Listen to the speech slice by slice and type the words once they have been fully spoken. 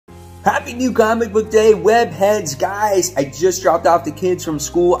Happy new comic book day, web heads, guys. I just dropped off the kids from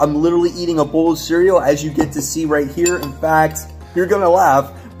school. I'm literally eating a bowl of cereal, as you get to see right here. In fact, you're gonna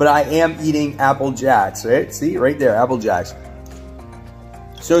laugh, but I am eating Apple Jacks, right? See, right there, Apple Jacks.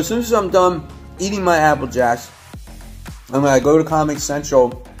 So as soon as I'm done eating my Apple Jacks, I'm gonna go to Comic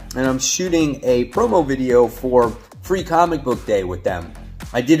Central and I'm shooting a promo video for free comic book day with them.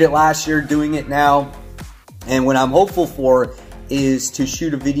 I did it last year, doing it now. And what I'm hopeful for is to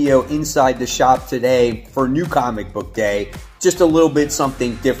shoot a video inside the shop today for new comic book day. Just a little bit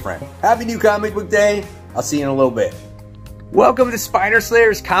something different. Happy new comic book day. I'll see you in a little bit. Welcome to Spider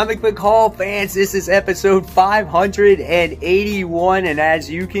Slayer's Comic Book Haul, fans. This is episode 581, and as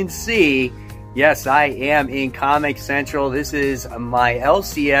you can see, yes, I am in Comic Central. This is my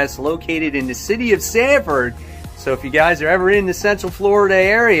LCS located in the city of Sanford. So if you guys are ever in the Central Florida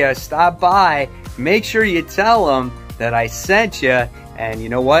area, stop by. Make sure you tell them that I sent you. And you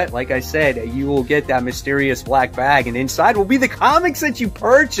know what? Like I said, you will get that mysterious black bag, and inside will be the comics that you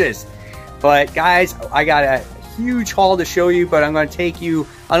purchased. But guys, I got a huge haul to show you, but I'm going to take you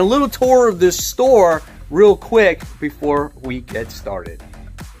on a little tour of this store real quick before we get started.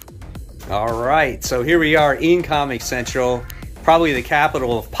 All right, so here we are in Comic Central, probably the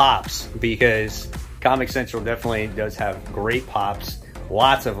capital of pops, because Comic Central definitely does have great pops,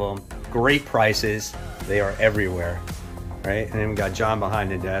 lots of them, great prices. They are everywhere, right? And then we got John behind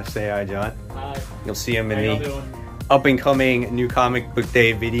the desk. Say hi, John. Hi. You'll see him in the up-and-coming new comic book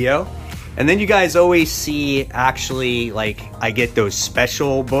day video. And then you guys always see, actually, like, I get those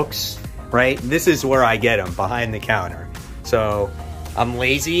special books, right? This is where I get them, behind the counter. So I'm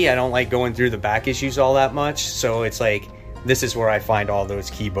lazy. I don't like going through the back issues all that much. So it's like, this is where I find all those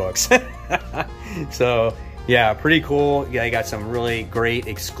key books. So yeah, pretty cool. Yeah, I got some really great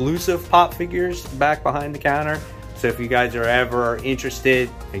exclusive pop figures back behind the counter. So if you guys are ever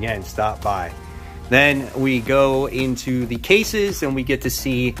interested, again, stop by. Then we go into the cases and we get to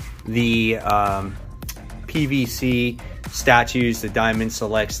see the PVC statues, the Diamond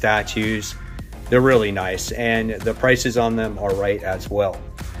Select statues. They're really nice, and the prices on them are right as well.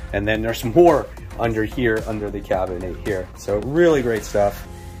 And then there's more under here, under the cabinet here. So really great stuff.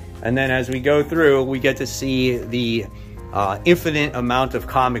 And then as we go through, we get to see the infinite amount of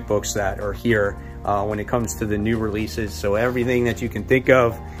comic books that are here when it comes to the new releases. So everything that you can think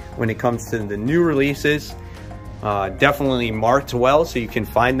of when it comes to the new releases, definitely marked well so you can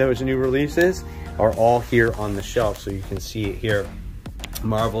find those new releases, are all here on the shelf. So you can see it here.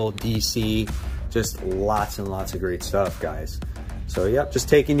 Marvel, DC, just lots and lots of great stuff, guys. So yep, just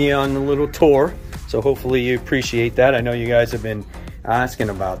taking you on a little tour. So hopefully you appreciate that. I know you guys have been asking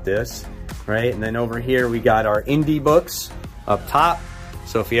about this, right? And then over here we got our indie books up top.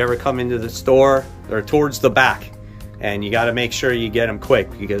 So if you ever come into the store, they're towards the back, and you got to make sure you get them quick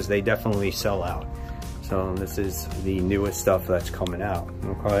because they definitely sell out. So this is the newest stuff that's coming out.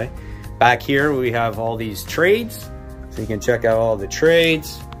 Okay, back here we have all these trades, so you can check out all the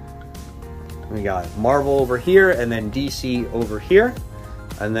trades. We got Marvel over here, and then DC over here,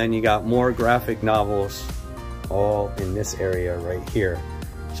 and then you got more graphic novels all in this area right here.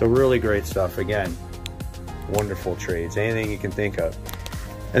 So really great stuff. Again, wonderful trades, anything you can think of.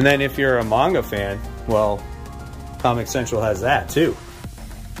 And then if you're a manga fan, well, Comic Central has that too.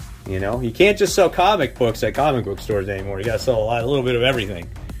 You know, you can't just sell comic books at comic book stores anymore. You gotta sell a little bit of everything,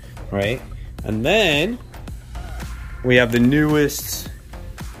 right? And then we have the newest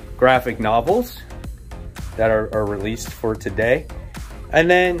graphic novels that are released for today.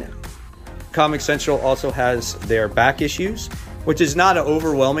 And then Comic Central also has their back issues, which is not an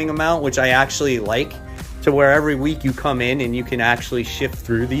overwhelming amount, which I actually like, to where every week you come in and you can actually shift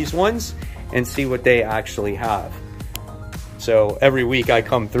through these ones and see what they actually have. So every week I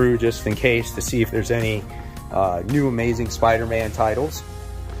come through just in case to see if there's any new Amazing Spider-Man titles.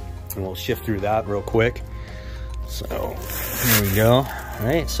 And we'll shift through that real quick. So here we go. All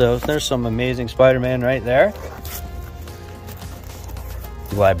right, so there's some Amazing Spider-Man right there.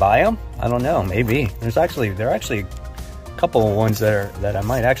 Do I buy them? I don't know, maybe. There are actually a couple of ones that I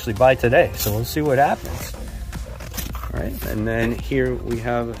might actually buy today. So we'll see what happens. All right, and then here we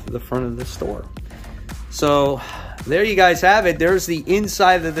have the front of the store. So there you guys have it. There's the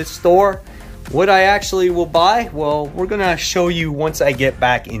inside of the store. What I actually will buy, well, we're gonna show you once I get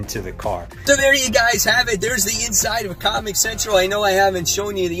back into the car. So there you guys have it. There's the inside of Comic Central. I know I haven't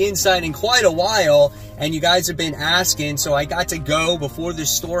shown you the inside in quite a while, and you guys have been asking, so I got to go before the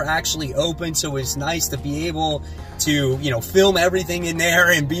store actually opened, so it's nice to be able to, you know, film everything in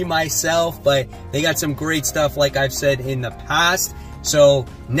there and be myself, but they got some great stuff like I've said in the past. So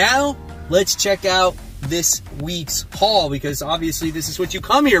now let's check out this week's haul, because obviously this is what you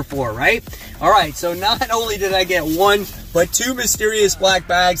come here for, right? All right, so not only did I get one, but two mysterious black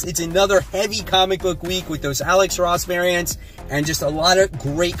bags. It's another heavy comic book week with those Alex Ross variants and just a lot of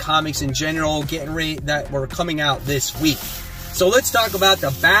great comics in general getting ready that were coming out this week. So let's talk about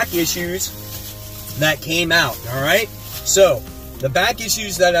the back issues that came out, all right? So the back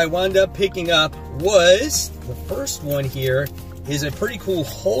issues that I wound up picking up was, the first one here is a pretty cool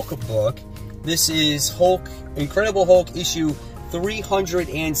Hulk book. This is Hulk, Incredible Hulk issue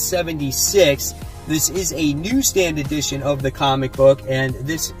 376. This is a newsstand edition of the comic book, and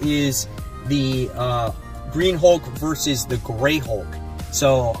this is the Green Hulk versus the Gray Hulk.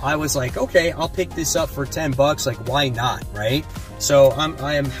 So I was like, okay, I'll pick this up for 10 bucks. Like, why not, right? So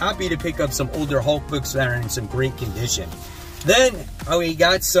I am happy to pick up some older Hulk books that are in some great condition. Then we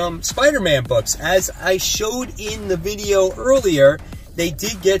got some Spider-Man books. As I showed in the video earlier, they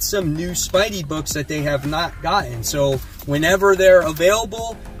did get some new Spidey books that they have not gotten. So whenever they're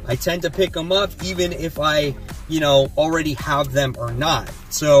available, I tend to pick them up, even if I, already have them or not.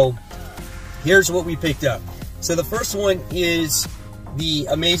 So here's what we picked up. So the first one is the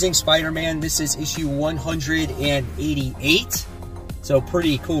Amazing Spider-Man. This is issue 188. So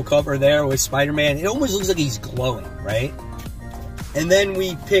pretty cool cover there with Spider-Man. It almost looks like he's glowing, right? And then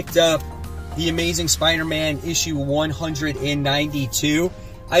we picked up the Amazing Spider-Man issue 192.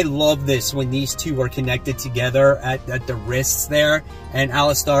 I love this when these two are connected together at the wrists there. And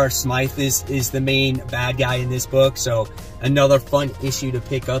Alistair Smythe is the main bad guy in this book. So another fun issue to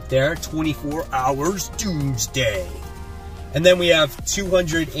pick up there. 24 Hours Doomsday. And then we have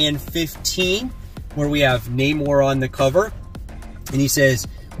 215, where we have Namor on the cover. And he says,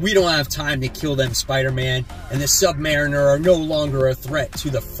 "We don't have time to kill them, Spider-Man, and the Submariner are no longer a threat to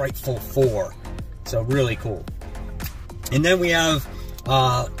the Frightful Four." So really cool. And then we have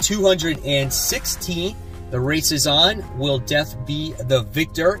 216, The Race is On, Will Death Be the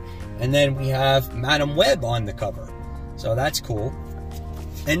Victor? And then we have Madam Web on the cover. So that's cool.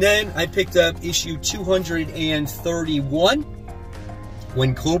 And then I picked up issue 231,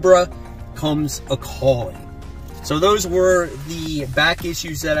 When Cobra Comes A-Calling. So those were the back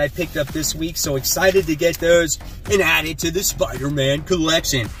issues that I picked up this week. So excited to get those and add it to the Spider-Man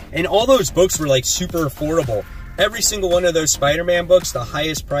collection. And all those books were like super affordable. Every single one of those Spider-Man books, the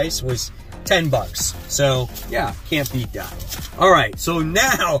highest price was 10 bucks. So yeah, can't beat that. All right, so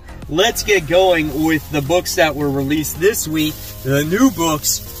now let's get going with the books that were released this week. The new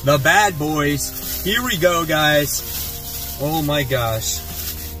books, the bad boys. Here we go, guys. Oh my gosh.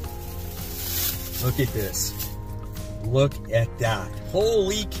 Look at this. Look at that.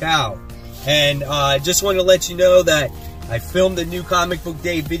 Holy cow. And I just want to let you know that I filmed a new Comic Book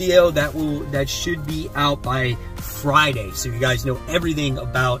Day video that should be out by Friday, so you guys know everything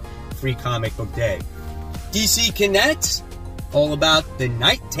about Free Comic Book Day. DC Connect, all about the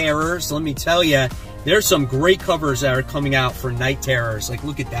Night Terrors. Let me tell you, there's some great covers that are coming out for Night Terrors. Like,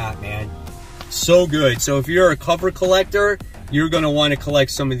 look at that, man. So good. So if you're a cover collector, you're going to want to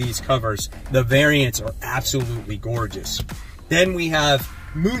collect some of these covers. The variants are absolutely gorgeous. Then we have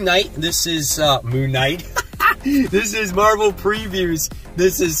Moon Knight. This is Moon Knight. This is Marvel Previews.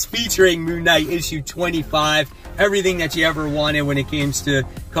 This is featuring Moon Knight issue 25. Everything that you ever wanted when it comes to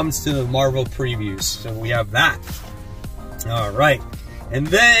the Marvel Previews. So we have that. All right. And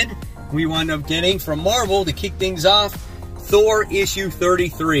then we wound up getting from Marvel to kick things off, Thor issue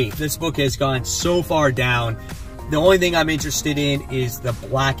 33. This book has gone so far down. The only thing I'm interested in is the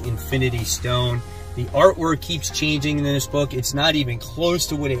Black Infinity Stone. The artwork keeps changing in this book. It's not even close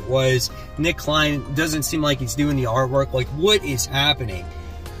to what it was. Nick Klein doesn't seem like he's doing the artwork. Like, what is happening?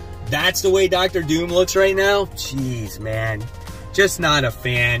 That's the way Dr. Doom looks right now? Jeez, man. Just not a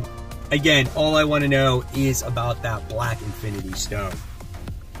fan. Again, all I want to know is about that Black Infinity Stone.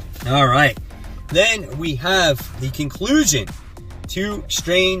 All right. Then we have the conclusion to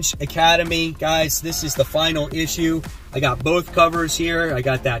Strange Academy. Guys, this is the final issue. I got both covers here. I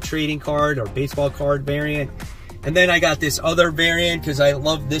got that trading card or baseball card variant. And then I got this other variant because I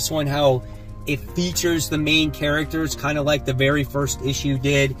love this one, how it features the main characters, kind of like the very first issue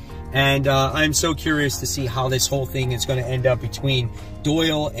did. And I'm so curious to see how this whole thing is going to end up between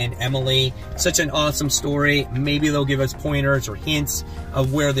Doyle and Emily. Such an awesome story. Maybe they'll give us pointers or hints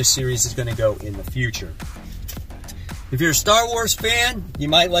of where this series is going to go in the future. If you're a Star Wars fan, you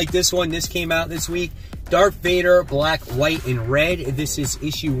might like this one. This came out this week. Darth Vader, Black, White, and Red. This is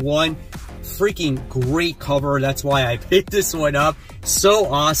issue 1. Freaking great cover. That's why I picked this one up. So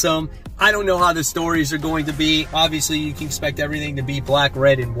awesome. I don't know how the stories are going to be. Obviously, you can expect everything to be black,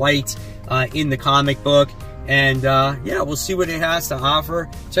 red, and white in the comic book. And yeah, we'll see what it has to offer.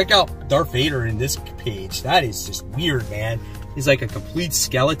 Check out Darth Vader in this page. That is just weird, man. He's like a complete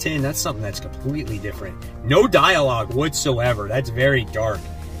skeleton. That's something that's completely different. No dialogue whatsoever. That's very dark.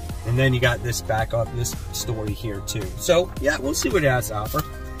 And then you got this backup, this story here too. So yeah, we'll see what it has to offer.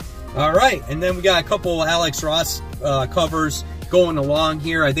 All right, and then we got a couple Alex Ross covers going along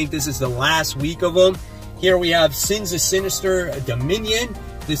here. I think this is the last week of them. Here we have Sins of Sinister Dominion.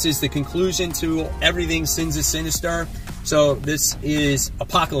 This is the conclusion to everything Sins of Sinister. So this is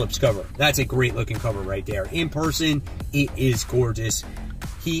Apocalypse cover. That's a great looking cover right there. In person, it is gorgeous.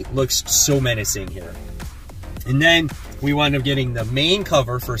 He looks so menacing here. And then we wind up getting the main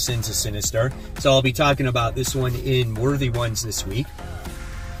cover for Sins of Sinister. So I'll be talking about this one in Worthy Ones this week.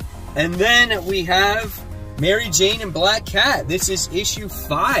 And then we have Mary Jane and Black Cat. This is issue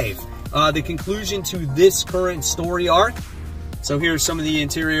 5, the conclusion to this current story arc. So here's some of the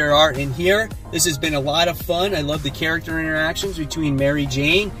interior art in here. This has been a lot of fun. I love the character interactions between Mary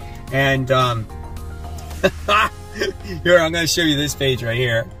Jane and here, I'm going to show you this page right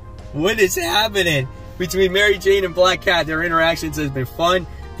here. What is happening between Mary Jane and Black Cat? Their interactions has been fun.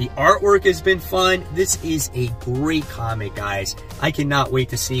 The artwork has been fun. This is a great comic, guys. I cannot wait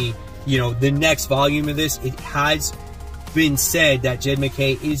to see, you know, the next volume of this. It has been said that Jed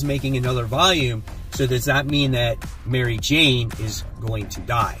MacKay is making another volume. So does that mean that Mary Jane is going to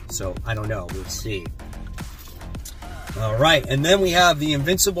die? So I don't know. We'll see. All right. And then we have the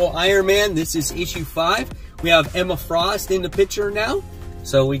Invincible Iron Man. This is issue 5. We have Emma Frost in the picture now.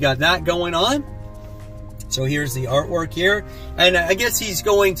 So we got that going on. So here's the artwork here. And I guess he's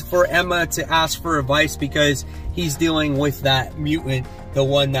going for Emma to ask for advice because he's dealing with that mutant, the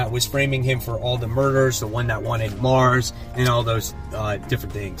one that was framing him for all the murders, the one that wanted Mars, and all those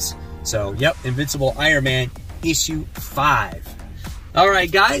different things. So, yep, Invincible Iron Man, issue 5. All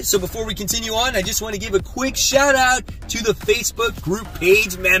right, guys, so before we continue on, I just want to give a quick shout out to the Facebook group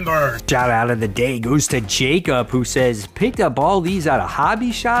page members. Shout out of the day goes to Jacob, who says, picked up all these at a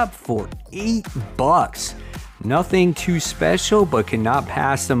hobby shop for $8. Nothing too special, but cannot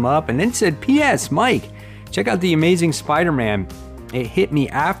pass them up. And then said, P.S. Mike, check out the Amazing Spider-Man. It hit me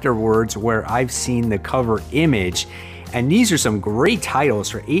afterwards where I've seen the cover image. And these are some great titles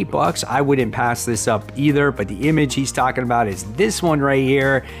for $8. I wouldn't pass this up either, but the image he's talking about is this one right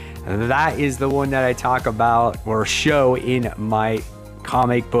here. That is the one that I talk about or show in my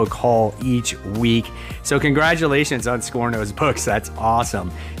comic book haul each week. So congratulations on scoring those books. That's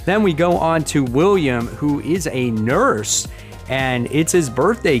awesome. Then we go on to William, who is a nurse, and it's his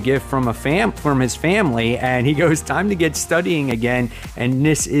birthday gift from his family, and he goes, time to get studying again. And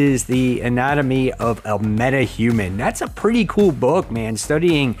this is the Anatomy of a Metahuman. That's a pretty cool book, man.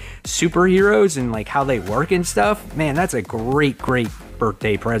 Studying superheroes and like how they work and stuff, man, that's a great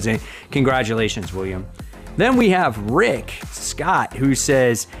birthday present. Congratulations, William. Then we have Rick Scott, who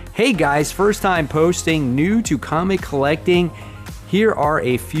says, hey guys, first time posting, new to comic collecting. Here are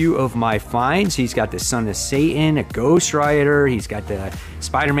a few of my finds. He's got the Son of Satan, a Ghost Rider. He's got the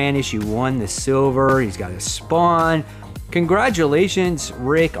Spider-Man issue 1, the Silver. He's got a Spawn. Congratulations,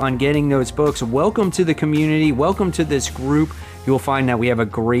 Rick, on getting those books. Welcome to the community. Welcome to this group. You'll find that we have a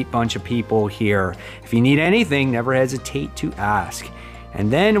great bunch of people here. If you need anything, never hesitate to ask.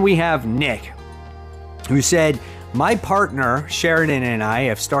 And then we have Nick, who said, my partner, Sheridan, and I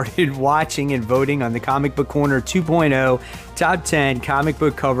have started watching and voting on the Comic Book Corner 2.0 Top 10 Comic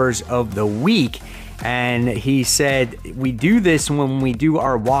Book Covers of the Week. And he said, we do this when we do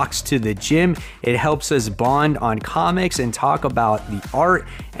our walks to the gym. It helps us bond on comics and talk about the art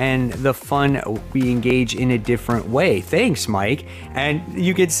and the fun we engage in a different way. Thanks, Mike. And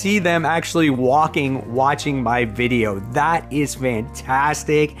you can see them actually watching my video. That is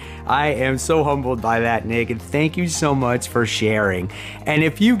fantastic. I am so humbled by that, Nick, and thank you so much for sharing. And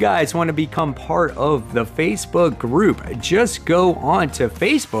if you guys want to become part of the Facebook group, just go on to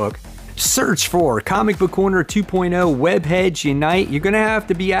Facebook, search for Comic Book Corner 2.0 Webheads Unite. You're going to have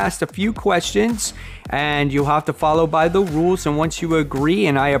to be asked a few questions and you'll have to follow by the rules. And once you agree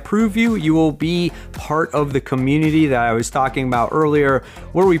and I approve you, you will be part of the community that I was talking about earlier,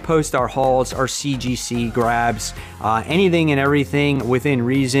 where we post our hauls, our CGC grabs, anything and everything within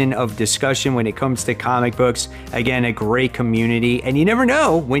reason of discussion when it comes to comic books. Again, a great community. And you never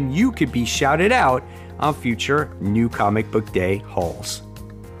know when you could be shouted out on future New Comic Book Day hauls.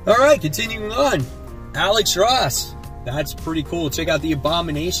 All right, continuing on. Alex Ross. That's pretty cool. Check out the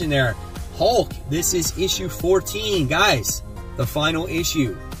Abomination there. Hulk. This is issue 14. Guys, the final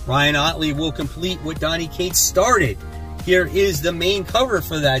issue. Ryan Ottley will complete what Donny Cates started. Here is the main cover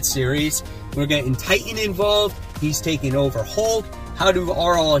for that series. We're getting Titan involved. He's taking over Hulk. How do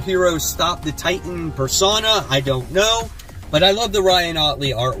our heroes stop the Titan persona? I don't know. But I love the Ryan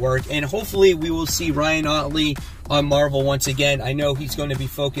Ottley artwork, and hopefully we will see Ryan Ottley on Marvel once again. I know he's going to be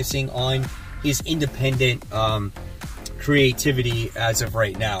focusing on his independent creativity as of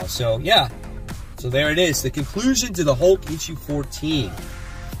right now. So yeah, so there it is, the conclusion to the Hulk issue 14.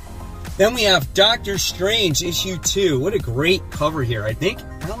 Then we have Doctor Strange issue 2. What a great cover here. I think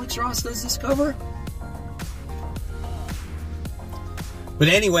Alex Ross does this cover. But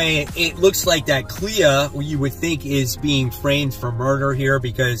anyway, it looks like that Clea, you would think, is being framed for murder here,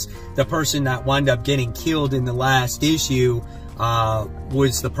 because the person that wound up getting killed in the last issue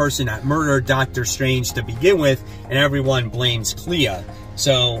was the person that murdered Doctor Strange to begin with, and everyone blames Clea.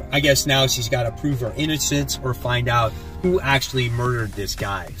 So I guess now she's got to prove her innocence or find out who actually murdered this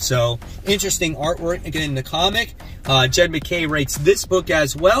guy. So interesting artwork again in the comic. Jed MacKay writes this book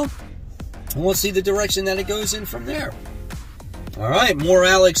as well, and we'll see the direction that it goes in from there. All right, more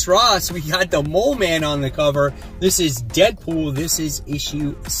Alex Ross. We got the Mole Man on the cover. This is Deadpool. This is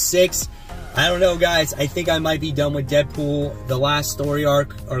issue 6. I don't know, guys. I think I might be done with Deadpool. The last story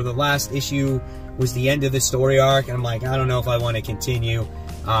arc, or the last issue, was the end of the story arc. And I'm like, I don't know if I want to continue.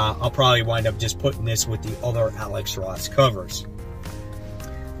 I'll probably wind up just putting this with the other Alex Ross covers.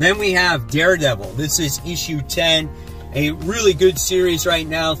 Then we have Daredevil. This is issue 10. A really good series right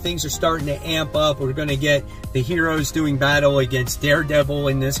now. Things are starting to amp up. We're going to get the heroes doing battle against Daredevil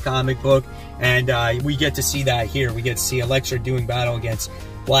in this comic book. And we get to see that here. We get to see Elektra doing battle against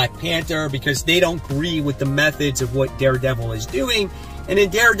Black Panther, because they don't agree with the methods of what Daredevil is doing. And in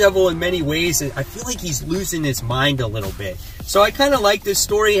Daredevil, in many ways, I feel like he's losing his mind a little bit. So I kind of like this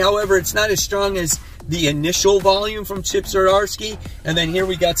story. However, it's not as strong as the initial volume from Chip Zdarsky. And then here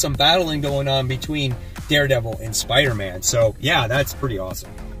we got some battling going on between Daredevil and Spider-Man. So yeah, that's pretty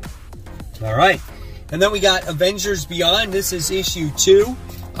awesome. All right, and then we got Avengers Beyond. This is issue 2.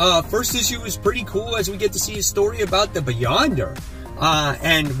 First issue was pretty cool, as we get to see a story about the Beyonder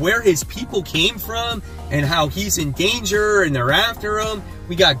and where his people came from and how he's in danger and they're after him.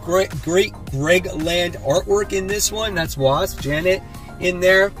 We got great Greg Land artwork in this one. That's Wasp, Janet in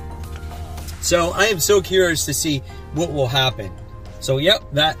there. So I am so curious to see what will happen. So, yep,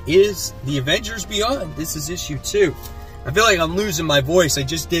 that is the Avengers Beyond. This is issue 2. I feel like I'm losing my voice. I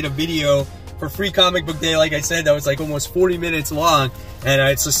just did a video for Free Comic Book Day, like I said, that was like almost 40 minutes long, and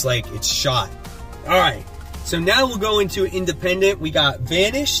it's just like, it's shot. All right, so now we'll go into independent. We got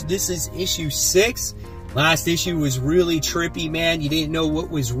Vanish. This is issue 6. Last issue was really trippy, man. You didn't know what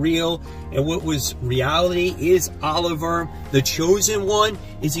was real and what was reality. Is Oliver the chosen one?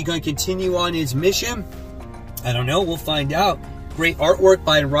 Is he going to continue on his mission? I don't know. We'll find out. Great artwork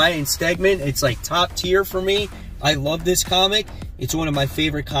by Ryan Stegman. It's like top tier for me. I love this comic. It's one of my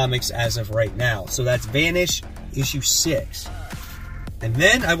favorite comics as of right now. So that's Vanish, issue 6. And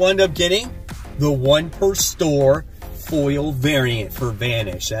then I wound up getting the 1 per store foil variant for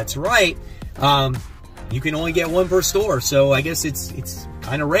Vanish. That's right. You can only get 1 per store, so I guess it's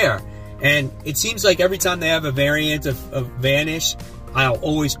kind of rare. And it seems like every time they have a variant of Vanish, I'll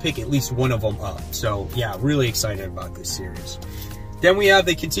always pick at least one of them up. So yeah, really excited about this series. Then we have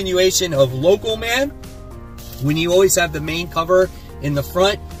the continuation of Local Man. When you always have the main cover in the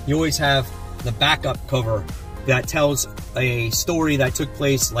front, you always have the backup cover that tells a story that took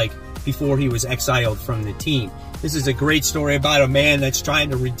place like before he was exiled from the team. This is a great story about a man that's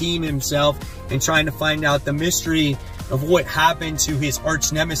trying to redeem himself and trying to find out the mystery of what happened to his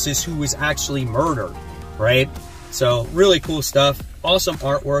arch nemesis who was actually murdered, right? So really cool stuff. Awesome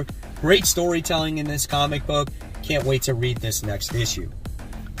artwork. Great storytelling in this comic book. Can't wait to read this next issue.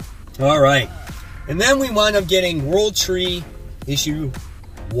 All right. And then we wind up getting World Tree issue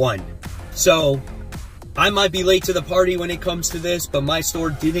 1. So I might be late to the party when it comes to this, but my store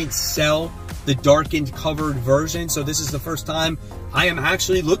didn't sell the darkened covered version. So this is the first time I am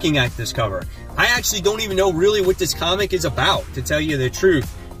actually looking at this cover. I actually don't even know really what this comic is about, to tell you the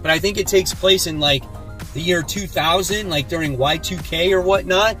truth. But I think it takes place in like the year 2000, like during Y2K or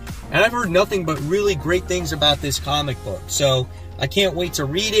whatnot. And I've heard nothing but really great things about this comic book. So I can't wait to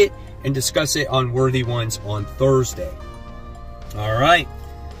read it and discuss it on Worthy Ones on Thursday. All right.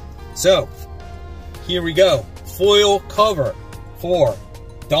 So here we go. Foil cover for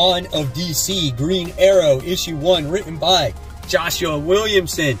Dawn of DC Green Arrow issue 1, written by Joshua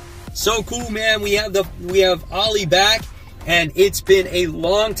Williamson. So cool, man. We have Ollie back, and it's been a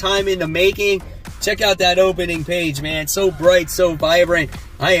long time in the making. Check out that opening page, man. So bright, so vibrant.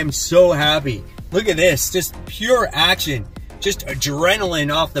 I am so happy. Look at this. Just pure action. Just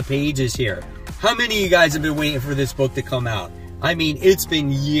adrenaline off the pages here. How many of you guys have been waiting for this book to come out? I mean, it's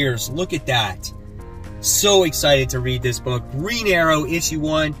been years. Look at that. So excited to read this book. Green Arrow, issue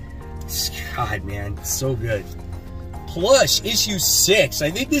 1. God, man, so good. Plush, issue 6.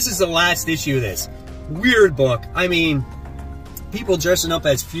 I think this is the last issue of this. Weird book. I mean, people dressing up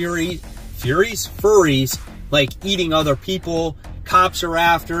as furries, like eating other people. Cops are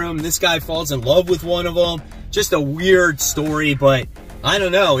after him. This guy falls in love with one of them. Just a weird story, but I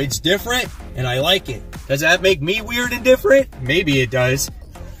don't know. It's different, and I like it. Does that make me weird and different? Maybe it does.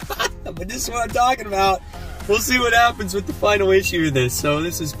 But this is what I'm talking about. We'll see what happens with the final issue of this. So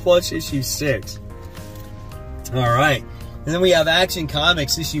this is Plush issue 6. All right. And then we have Action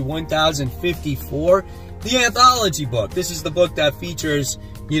Comics issue 1054, the anthology book. This is the book that features,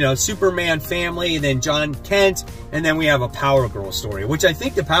 you know, Superman family, and then John Kent, and then we have a Power Girl story, which I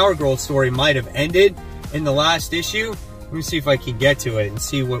think the Power Girl story might have ended in the last issue. Let me see if I can get to it and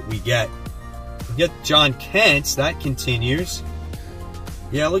see what we get. We get John Kent, that continues.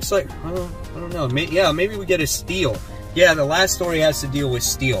 Yeah, it looks like, I don't know. Maybe we get a Steel. Yeah, the last story has to deal with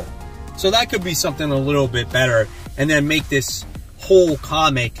Steel. So that could be something a little bit better, and then make this whole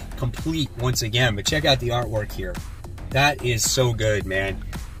comic complete once again. But check out the artwork here. That is so good, man.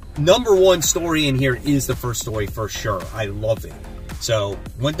 #1 story in here is the first story for sure. I love it. So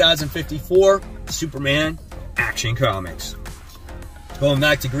 1054, Superman, Action Comics. Going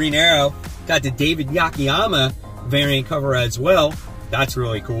back to Green Arrow, got the David Yakiyama variant cover as well. That's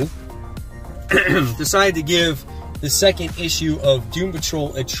really cool. Decided to give the second issue of Doom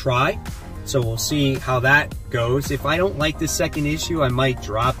Patrol a try. So we'll see how that goes. If I don't like the second issue, I might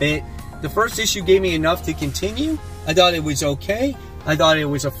drop it. The first issue gave me enough to continue. I thought it was okay. I thought it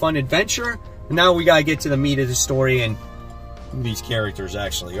was a fun adventure. And now we gotta get to the meat of the story and who these characters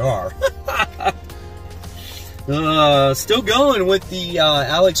actually are. Still going with the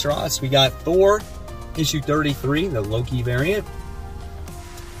Alex Ross. We got Thor, issue 33, the Loki variant.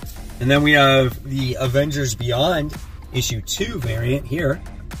 And then we have the Avengers Beyond, issue 2 variant here.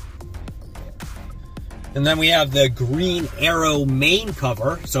 And then we have the Green Arrow main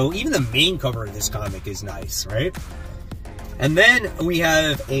cover. So even the main cover of this comic is nice, right? And then we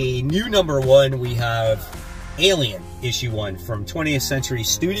have a new #1. We have Alien, issue 1 from 20th Century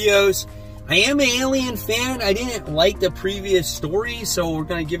Studios. I am an Alien fan. I didn't like the previous story, so we're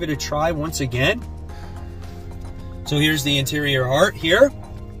going to give it a try once again. So here's the interior art here.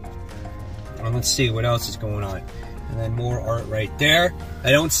 And let's see what else is going on. And then more art right there. I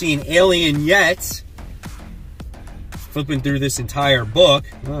don't see an alien yet. Flipping through this entire book.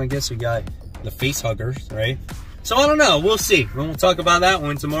 Well, I guess we got the face huggers, right? So I don't know. We'll see. And we'll talk about that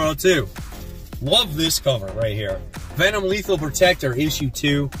one tomorrow too. Love this cover right here. Venom Lethal Protector, issue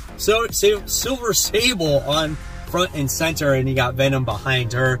 2. So Silver Sable on front and center, and you got Venom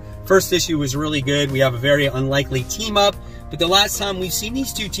behind her. First issue was really good. We have a very unlikely team up. But the last time we've seen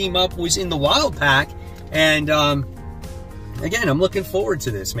these two team up was in the Wild Pack. And again, I'm looking forward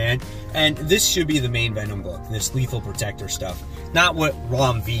to this, man. And this should be the main Venom book, this Lethal Protector stuff. Not what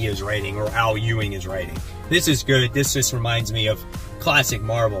Rom V is writing or Al Ewing is writing. This is good. This just reminds me of classic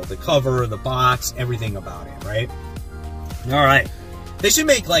Marvel. The cover, the box, everything about it, right? All right. They should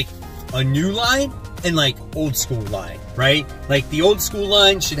make like a new line and like old school line, right? Like the old school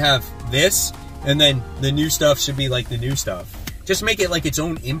line should have this, and then the new stuff should be like the new stuff. Just make it like its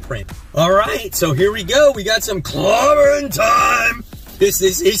own imprint. All right, so here we go. We got some clobbering time. This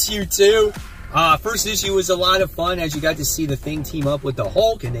is issue 2. First issue was a lot of fun as you got to see the Thing team up with the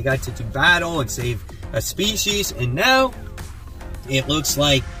Hulk, and they got to do battle and save a species. And now it looks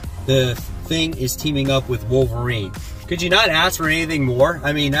like the Thing is teaming up with Wolverine. Could you not ask for anything more?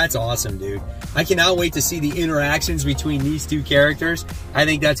 I mean, that's awesome, dude. I cannot wait to see the interactions between these two characters. I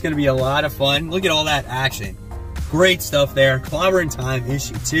think that's going to be a lot of fun. Look at all that action. Great stuff there. Clobbering Time,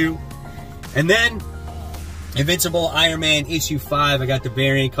 issue 2. And then Invincible Iron Man, issue 5. I got the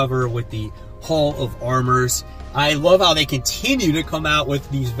variant cover with the Hall of Armors. I love how they continue to come out with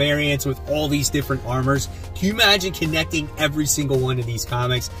these variants with all these different armors. Can you imagine connecting every single one of these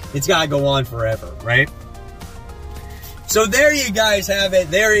comics? It's got to go on forever, right? So there you guys have it.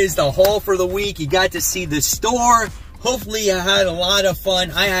 There is the haul for the week. You got to see the store. Hopefully you had a lot of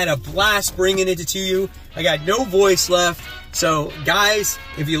fun. I had a blast bringing it to you. I got no voice left. So guys,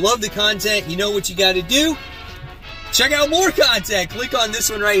 if you love the content, you know what you got to do. Check out more content. Click on this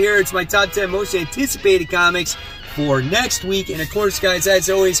one right here. It's my top 10 most anticipated comics for next week. And of course, guys, as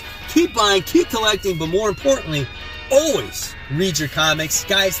always, keep buying, keep collecting, but more importantly, always read your comics.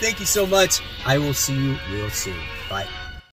 Guys, thank you so much. I will see you real soon. Bye.